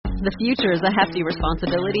The future is a hefty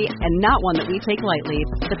responsibility and not one that we take lightly.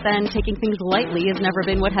 But then taking things lightly has never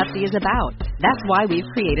been what Hefty is about. That's why we've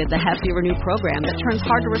created the Hefty Renew program that turns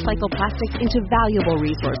hard-to-recycle plastics into valuable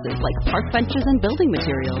resources like park benches and building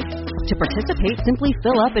materials. To participate, simply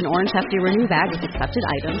fill up an orange Hefty Renew bag with accepted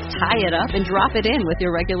items, tie it up, and drop it in with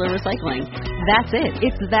your regular recycling. That's it.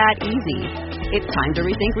 It's that easy. It's time to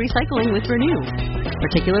rethink recycling with Renew.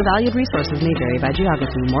 Particular valued resources may vary by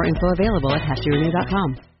geography. More info available at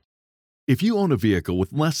heftyrenew.com. If you own a vehicle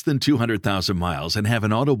with less than 200,000 miles and have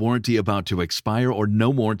an auto warranty about to expire or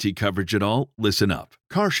no warranty coverage at all, listen up.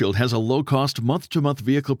 CarShield has a low-cost month-to-month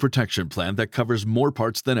vehicle protection plan that covers more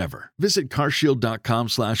parts than ever. Visit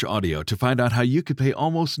carshield.com/audio to find out how you could pay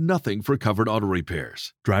almost nothing for covered auto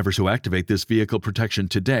repairs. Drivers who activate this vehicle protection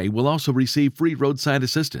today will also receive free roadside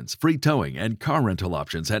assistance, free towing, and car rental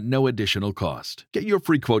options at no additional cost. Get your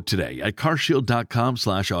free quote today at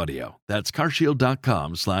carshield.com/audio. That's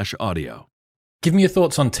carshield.com/audio. Give me your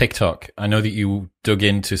thoughts on TikTok. I know that you dug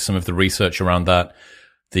into some of the research around that,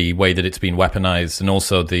 the way that it's been weaponized, and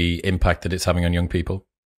also the impact that it's having on young people.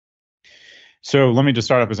 So let me just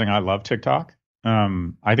start off by saying I love TikTok.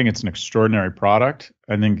 I think it's an extraordinary product.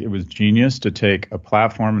 I think it was genius to take a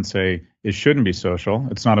platform and say it shouldn't be social.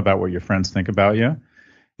 It's not about what your friends think about you.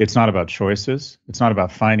 It's not about choices. It's not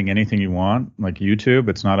about finding anything you want, like YouTube.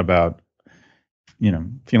 It's not about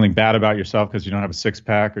feeling bad about yourself because you don't have a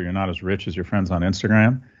six-pack or you're not as rich as your friends on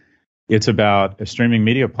Instagram. It's about a streaming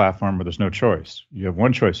media platform where there's no choice. You have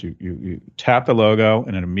one choice. You tap the logo,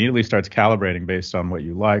 and it immediately starts calibrating based on what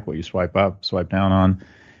you like, what you swipe up, swipe down on.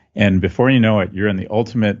 And before you know it, you're in the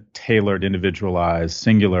ultimate tailored, individualized,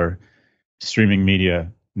 singular streaming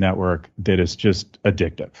media network that is just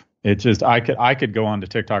addictive. It's just, I could go on to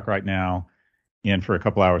TikTok right now and for a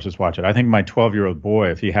couple hours just watch it. I think my 12-year-old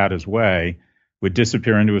boy, if he had his way, would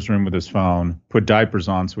disappear into his room with his phone, put diapers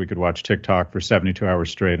on so we could watch TikTok for 72 hours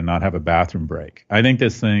straight and not have a bathroom break. I think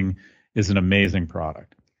this thing is an amazing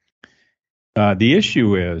product. The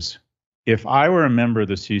issue is, if I were a member of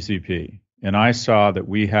the CCP and I saw that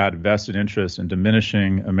we had vested interest in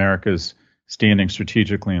diminishing America's standing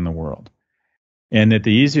strategically in the world, and that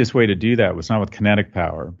the easiest way to do that was not with kinetic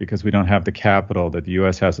power, because we don't have the capital that the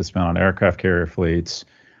U.S. has to spend on aircraft carrier fleets,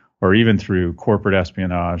 or even through corporate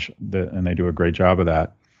espionage, and they do a great job of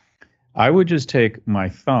that, I would just take my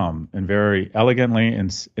thumb and very elegantly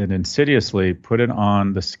and insidiously put it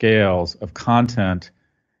on the scales of content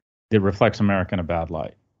that reflects America in a bad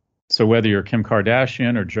light. So whether you're Kim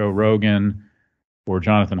Kardashian or Joe Rogan or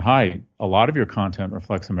Jonathan Haidt, a lot of your content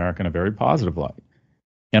reflects America in a very positive light.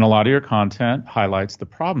 And a lot of your content highlights the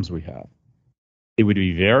problems we have. It would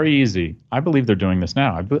be very easy. I believe they're doing this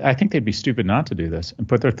now. I think they'd be stupid not to do this and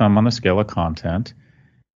put their thumb on the scale of content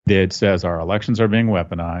that says our elections are being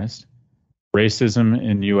weaponized. Racism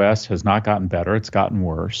in the U.S. has not gotten better. It's gotten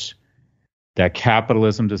worse. That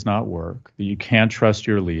capitalism does not work. That you can't trust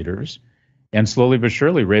your leaders. And slowly but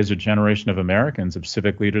surely raise a generation of Americans, of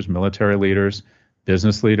civic leaders, military leaders,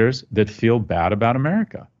 business leaders that feel bad about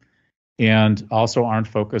America. And also aren't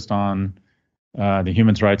focused on the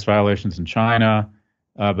human rights violations in China.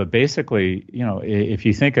 But basically, if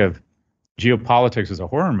you think of geopolitics as a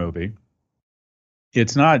horror movie,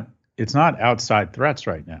 it's not outside threats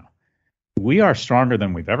right now. We are stronger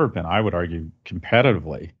than we've ever been, I would argue,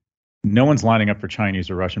 competitively. No one's lining up for Chinese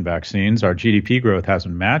or Russian vaccines. Our GDP growth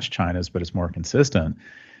hasn't matched China's, but it's more consistent.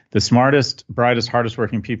 The smartest, brightest, hardest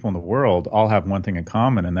working people in the world all have one thing in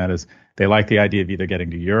common, and that is they like the idea of either getting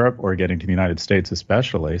to Europe or getting to the United States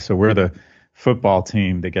especially. So we're the football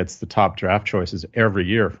team that gets the top draft choices every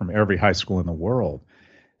year from every high school in the world.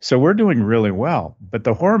 So we're doing really well. But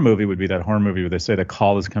the horror movie would be that horror movie where they say the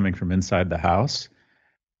call is coming from inside the house.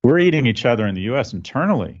 We're eating each other in the U.S.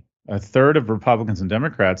 internally. A third of Republicans and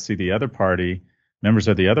Democrats see the other party, members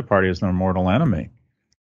of the other party, as their mortal enemy.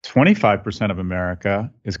 25% of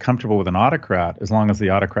America is comfortable with an autocrat as long as the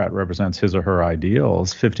autocrat represents his or her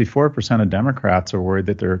ideals. 54% of Democrats are worried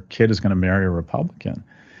that their kid is going to marry a Republican.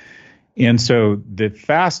 And so the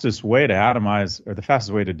fastest way to atomize, or the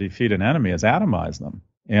fastest way to defeat an enemy, is atomize them.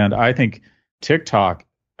 And I think TikTok,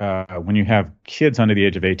 when you have kids under the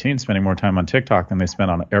age of 18 spending more time on TikTok than they spend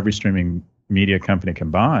on every streaming media company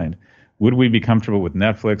combined, would we be comfortable with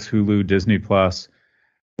Netflix, Hulu, Disney Plus,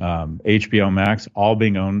 HBO Max, all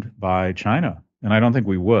being owned by China? And I don't think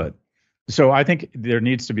we would. So I think there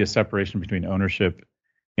needs to be a separation between ownership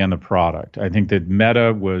and the product. I think that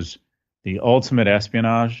Meta was the ultimate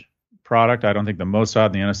espionage product. I don't think the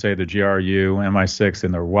Mossad, the NSA, the GRU, MI6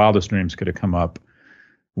 in their wildest dreams could have come up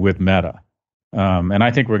with Meta. And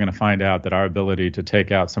I think we're going to find out that our ability to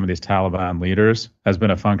take out some of these Taliban leaders has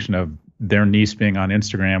been a function of their niece being on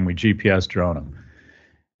Instagram, we GPS drone them.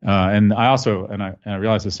 And I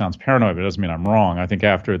realize this sounds paranoid, but it doesn't mean I'm wrong. I think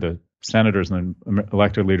after the senators and the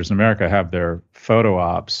elected leaders in America have their photo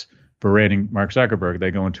ops berating Mark Zuckerberg, they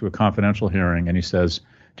go into a confidential hearing and he says,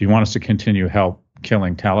 do you want us to continue help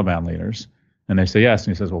killing Taliban leaders? And they say yes.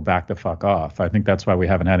 And he says, well, back the fuck off. I think that's why we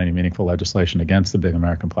haven't had any meaningful legislation against the big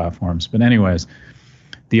American platforms. But anyways,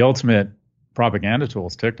 the ultimate propaganda tool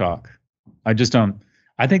is TikTok. I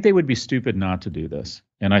think they would be stupid not to do this.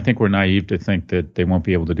 And I think we're naive to think that they won't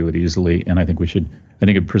be able to do it easily. And I think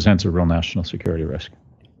it presents a real national security risk.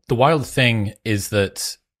 The wild thing is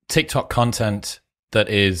that TikTok content that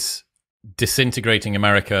is disintegrating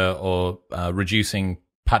America or reducing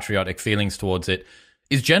patriotic feelings towards it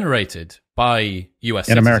is generated by US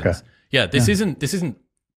in citizens. America. Yeah, this isn't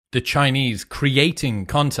the Chinese creating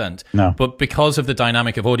content, no. But because of the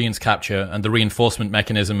dynamic of audience capture and the reinforcement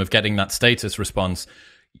mechanism of getting that status response,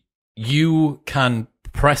 you can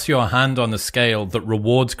press your hand on the scale that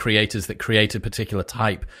rewards creators that create a particular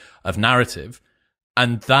type of narrative,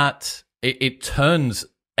 and that it turns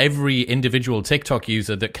every individual TikTok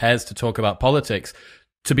user that cares to talk about politics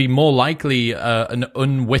to be more likely an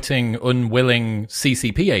unwitting, unwilling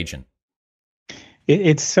CCP agent.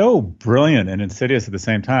 It's so brilliant and insidious at the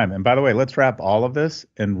same time. And by the way, let's wrap all of this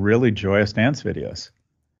in really joyous dance videos,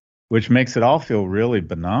 which makes it all feel really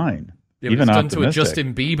benign. It was done to a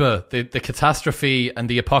Justin Bieber. The catastrophe and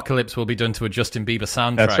the apocalypse will be done to a Justin Bieber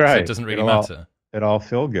soundtrack. That's right. So it doesn't really matter. It all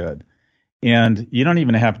feel good. And you don't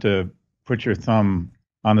even have to put your thumb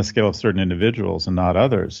on the scale of certain individuals and not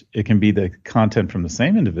others. It can be the content from the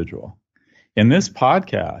same individual. In this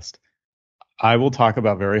podcast, I will talk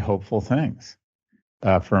about very hopeful things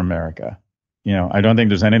for America. I don't think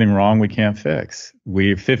there's anything wrong we can't fix.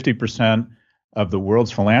 50% of the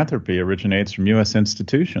world's philanthropy originates from U.S.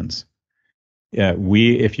 institutions. Yeah,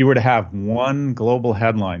 if you were to have one global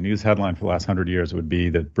news headline for the last 100 years, it would be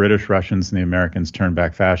that British, Russians, and the Americans turned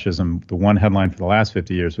back fascism. The one headline for the last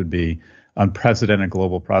 50 years would be unprecedented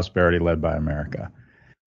global prosperity led by America.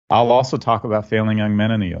 I'll also talk about failing young men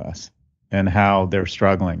in the U.S. and how they're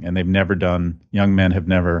struggling, and young men have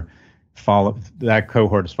never fallen. That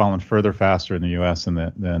cohort has fallen further faster in the U.S. than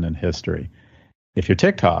in history. If you're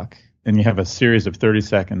TikTok and you have a series of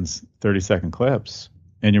 30-second clips,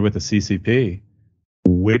 and you're with the CCP,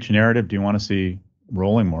 which narrative do you want to see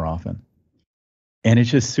rolling more often? And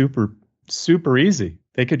it's just super, super easy.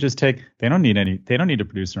 They could just they don't need to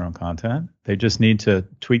produce their own content. They just need to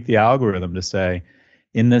tweak the algorithm to say,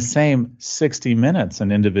 in the same 60 minutes,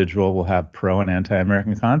 an individual will have pro and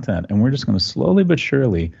anti-American content. And we're just going to slowly but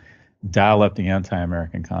surely dial up the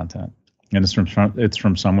anti-American content. And it's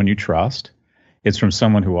from someone you trust. It's from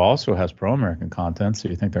someone who also has pro-American content, so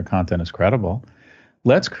you think their content is credible.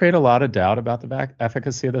 Let's create a lot of doubt about the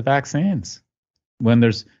efficacy of the vaccines. When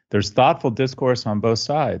there's thoughtful discourse on both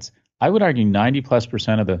sides, I would argue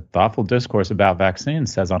 90+% of the thoughtful discourse about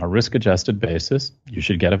vaccines says on a risk-adjusted basis, you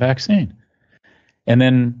should get a vaccine. And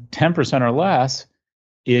then 10% or less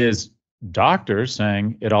is doctors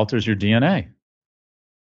saying it alters your DNA.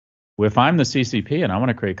 If I'm the CCP and I want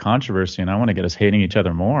to create controversy and I want to get us hating each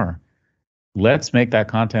other more, let's make that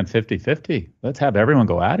content 50-50. Let's have everyone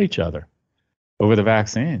go at each other over the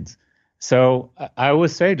vaccines. So I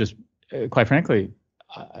always say, just quite frankly,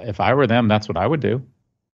 if I were them, that's what I would do.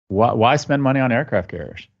 Why spend money on aircraft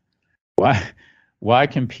carriers? Why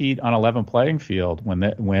compete on a level playing field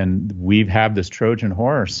when we have this Trojan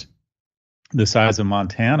horse the size of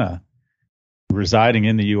Montana residing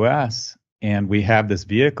in the U.S., and we have this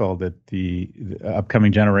vehicle that the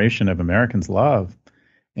upcoming generation of Americans love,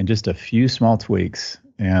 and just a few small tweaks,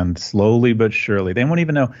 and slowly but surely, they won't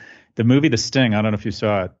even know. The movie The Sting, I don't know if you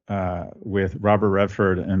saw it, with Robert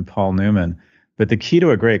Redford and Paul Newman, but the key to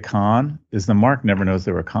a great con is the mark never knows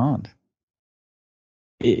they were conned.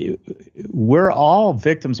 We're all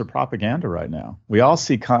victims of propaganda right now. We all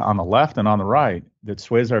see on the left and on the right that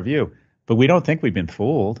sways our view, but we don't think we've been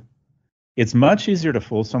fooled. It's much easier to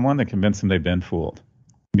fool someone than convince them they've been fooled.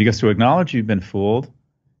 Because to acknowledge you've been fooled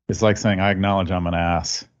is like saying, I acknowledge I'm an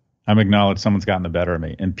ass. I'm acknowledge someone's gotten the better of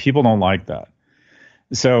me. And people don't like that.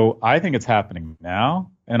 So I think it's happening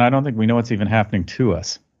now, and I don't think we know what's even happening to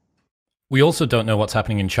us. We also don't know what's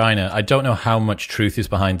happening in China. I don't know how much truth is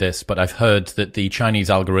behind this, but I've heard that the Chinese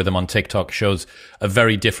algorithm on TikTok shows a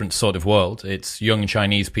very different sort of world. It's young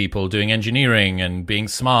Chinese people doing engineering and being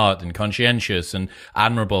smart and conscientious and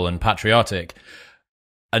admirable and patriotic.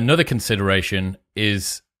 Another consideration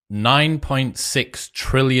is 9.6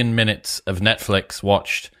 trillion minutes of Netflix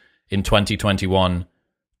watched in 2021,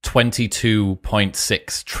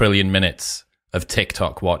 22.6 trillion minutes of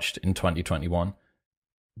TikTok watched in 2021.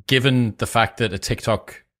 given the fact that a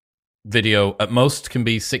TikTok video at most can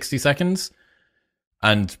be 60 seconds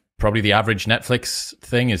and probably the average Netflix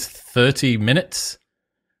thing is 30 minutes,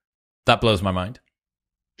 that blows my mind.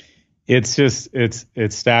 It's just it's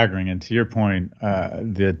staggering. And to your point,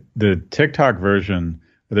 the TikTok version,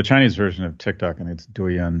 or the Chinese version of TikTok, and it's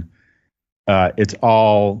Douyin, it's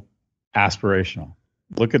all aspirational.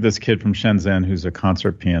 Look at this kid from Shenzhen who's a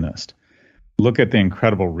concert pianist. Look at the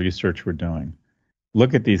incredible research we're doing.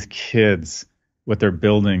 Look at these kids, what they're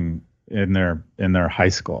building in their high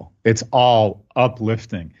school. It's all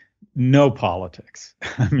uplifting. No politics.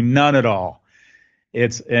 I mean, none at all.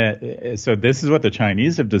 It's so this is what the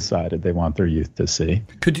Chinese have decided they want their youth to see.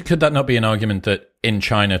 Could that not be an argument that in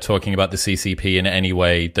China talking about the CCP in any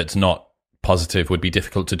way that's not positive would be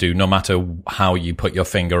difficult to do, no matter how you put your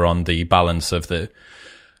finger on the balance of the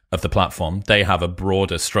platform? They have a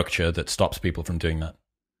broader structure that stops people from doing that.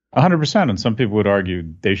 100%. And some people would argue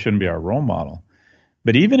they shouldn't be our role model.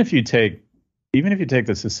 But even if you take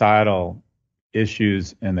the societal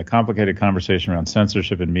issues and the complicated conversation around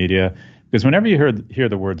censorship in media, because whenever you hear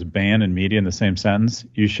the words ban and media in the same sentence,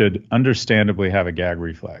 you should understandably have a gag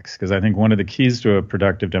reflex. Because I think one of the keys to a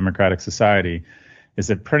productive democratic society is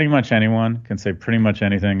that pretty much anyone can say pretty much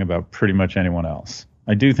anything about pretty much anyone else.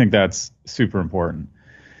 I do think that's super important.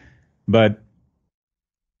 But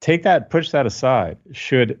push that aside.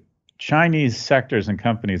 Should Chinese sectors and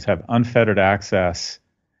companies have unfettered access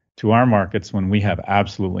to our markets when we have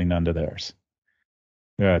absolutely none to theirs?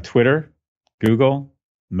 Twitter, Google,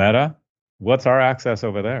 Meta, what's our access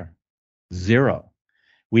over there? Zero.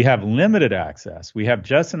 We have limited access. We have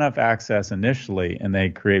just enough access initially, and they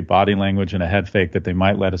create body language and a head fake that they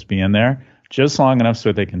might let us be in there just long enough so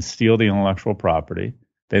that they can steal the intellectual property.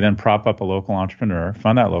 They then prop up a local entrepreneur,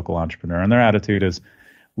 fund that local entrepreneur, and their attitude is,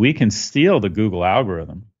 we can steal the Google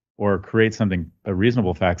algorithm or create a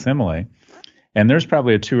reasonable facsimile, and there's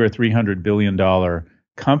probably a $200 or $300 billion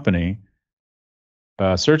company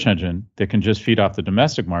search engine that can just feed off the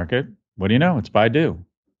domestic market. What do you know? It's Baidu.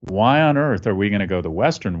 Why on earth are we going to go the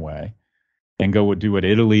Western way and go do what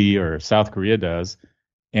Italy or South Korea does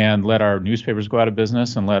and let our newspapers go out of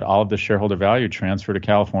business and let all of the shareholder value transfer to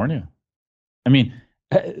California? I mean,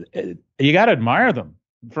 you got to admire them.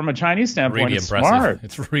 From a Chinese standpoint, really it's impressive. smart.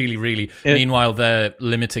 It's really. Meanwhile, they're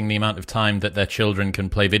limiting the amount of time that their children can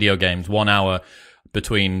play video games. 1 hour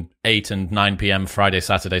between 8 and 9 p.m. Friday,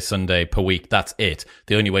 Saturday, Sunday per week. That's it.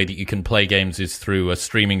 The only way that you can play games is through a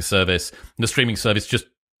streaming service. And the streaming service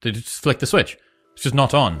they just flick the switch. It's just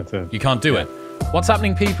not on. You can't do it. What's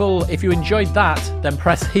happening, people? If you enjoyed that, then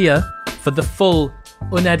press here for the full,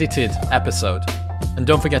 unedited episode. And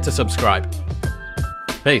don't forget to subscribe.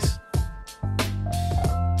 Peace.